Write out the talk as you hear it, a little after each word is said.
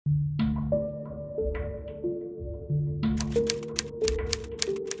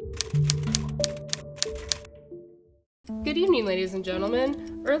evening, ladies and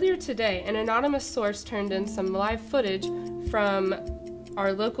gentlemen. Earlier today, an anonymous source turned in some live footage from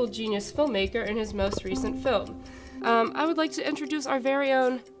our local genius filmmaker in his most recent film. I would like to introduce our very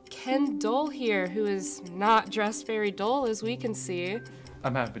own Ken Dole here, who is not dressed very dull, as we can see.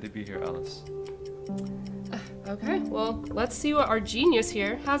 I'm happy to be here, Alice. Okay, well, let's see what our genius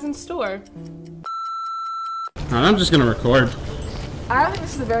here has in store. I'm just gonna record. I don't think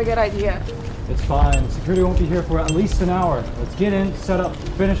this is a very good idea. It's fine. Security won't be here for at least an hour. Let's get in, set up,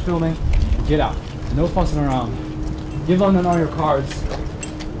 finish filming, and get out. No fussing around. Give London all your cards.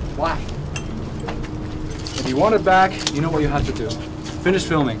 Why? If you want it back, you know what you have to do. Finish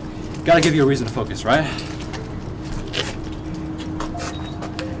filming. Gotta give you a reason to focus, right?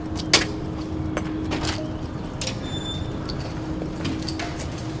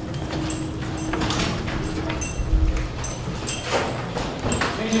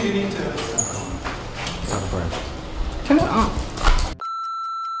 Maybe you need to. Turn it off.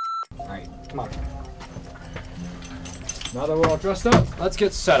 Alright, come on. Now that we're all dressed up, let's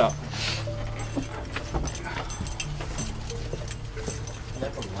get set up.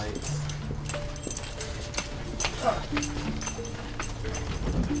 Let the lights.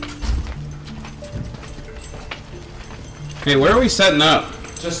 Hey, where are we setting up?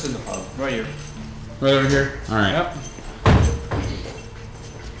 Just in the pub, right here. Right over here? Alright. Yep.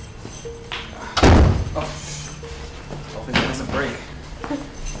 Hopefully that doesn't break.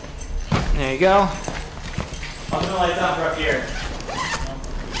 There you go. I'll turn the lights on for up here.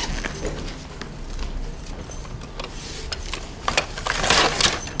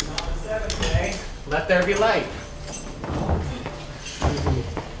 Let there be light.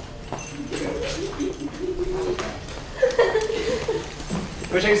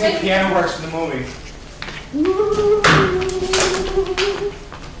 Wish I could see piano works from the movie.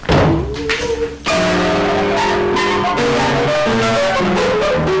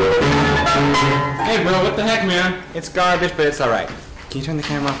 Hey bro, what the heck, man? It's garbage, but it's alright. Can you turn the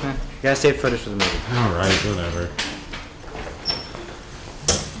camera off, man? You gotta save footage for the movie. Alright, whatever.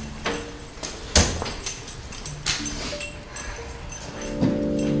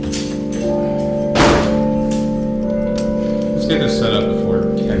 Let's get this set up before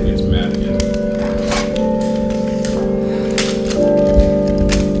Ken gets mad again.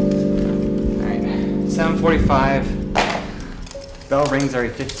 Alright, 7:45. Bell rings every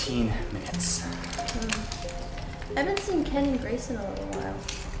 15 minutes. I haven't seen Ken and Grace in a little while.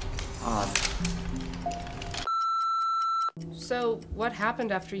 Odd. So, what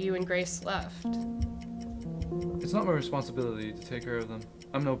happened after you and Grace left? It's not my responsibility to take care of them.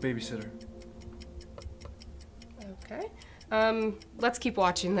 I'm no babysitter. Okay. Let's keep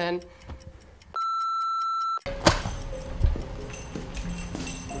watching then.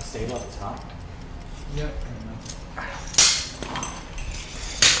 Stable at the top? Yeah.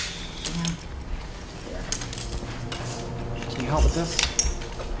 Can you help with this?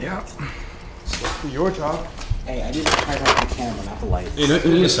 Yeah. It's your job. Hey, I didn't try to help the camera, not the lights. Hey, don't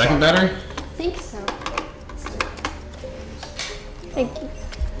you need a second battery? I think so. Thank you.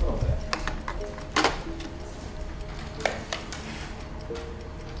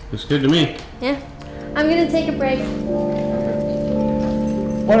 Looks good to me. Yeah. I'm gonna take a break.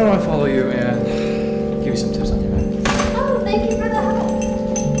 Why don't I follow you and give you some tips on your bed? Oh, thank you for the help.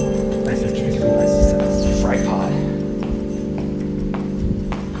 Nice to meet you. Nice fry pod.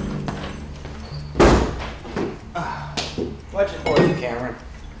 Watch your poison, Cameron.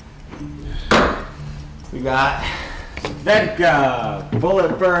 We got vodka,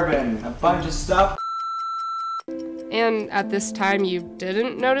 bullet bourbon, a bunch of stuff. And at this time, you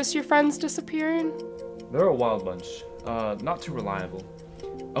didn't notice your friends disappearing? They're a wild bunch. Not too reliable.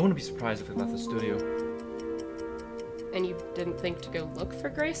 I wouldn't be surprised if they left the studio. And you didn't think to go look for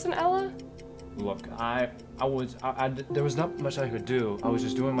Grace and Ella? Look, there was not much I could do. I was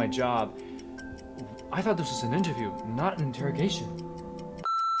just doing my job. I thought this was an interview, not an interrogation.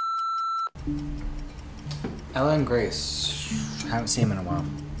 Ella and Grace. Haven't seen them in a while.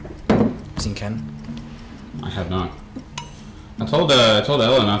 Seen Ken? I have not. I told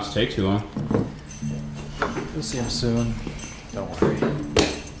Ella not to take too long. You'll see him soon. Don't worry.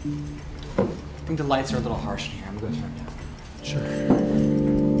 I think the lights are a little harsh in here. I'm gonna turn it down. Sure.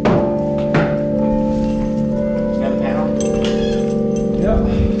 You got the panel? Yeah.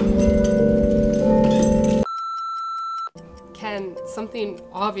 Ken, something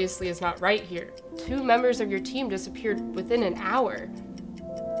obviously is not right here. 2 members of your team disappeared within an hour.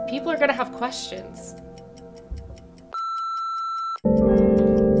 People are gonna have questions.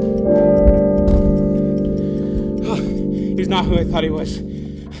 He's not who I thought he was.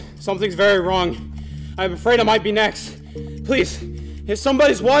 Something's very wrong. I'm afraid I might be next. Please, if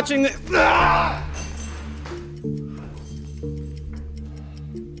somebody's watching this. Ah!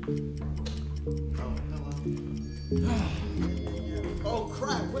 Oh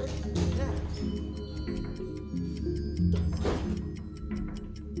crap, what is that?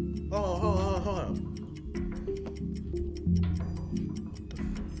 Hold on.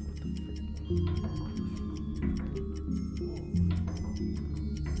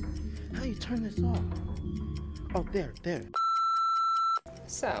 How do you turn this off? Oh, there.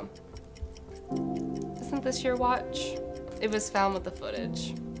 So, isn't this your watch? It was found with the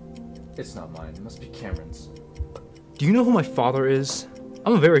footage. It's not mine. It must be Cameron's. Do you know who my father is?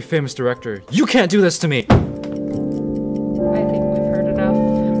 I'm a very famous director. You can't do this to me! I think we've heard enough.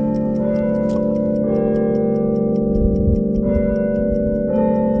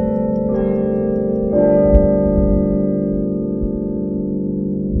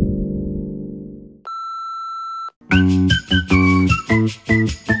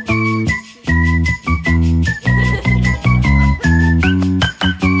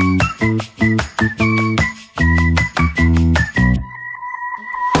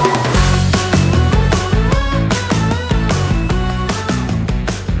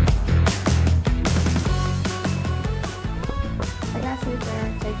 The Ghastly Affair,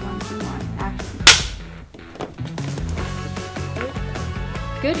 take 1, 2, 1, action.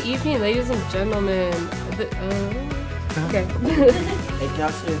 Good evening, ladies and gentlemen. Okay. A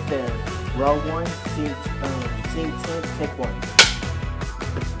Ghastly Affair. Row 1, scene 10, take 1.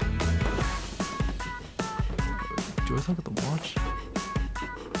 Do I look at the watch?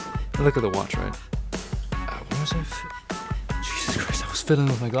 I look at the watch, right? What was I? Jesus Christ, I was fiddling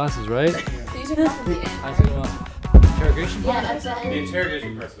with my glasses, right? These are probably in. I see one. Interrogation? Yeah, that's The it.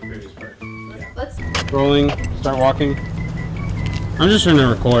 interrogation part's the previous part. Let's. Rolling, start walking. I'm just trying to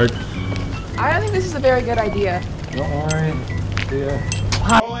record. I don't think this is a very good idea. Don't worry. Yeah.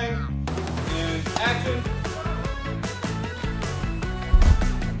 Rolling, and action.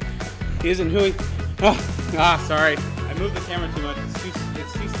 He isn't who he. Oh, sorry. I moved the camera too much.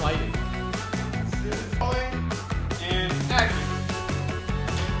 It's too sliding. Rolling, and action.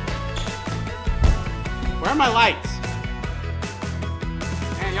 Where are my lights?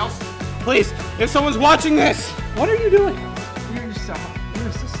 Man, y'all. Please, if someone's watching this, what are you doing? You're so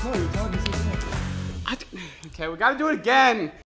slow. You're talking so slow. Okay, we gotta do it again.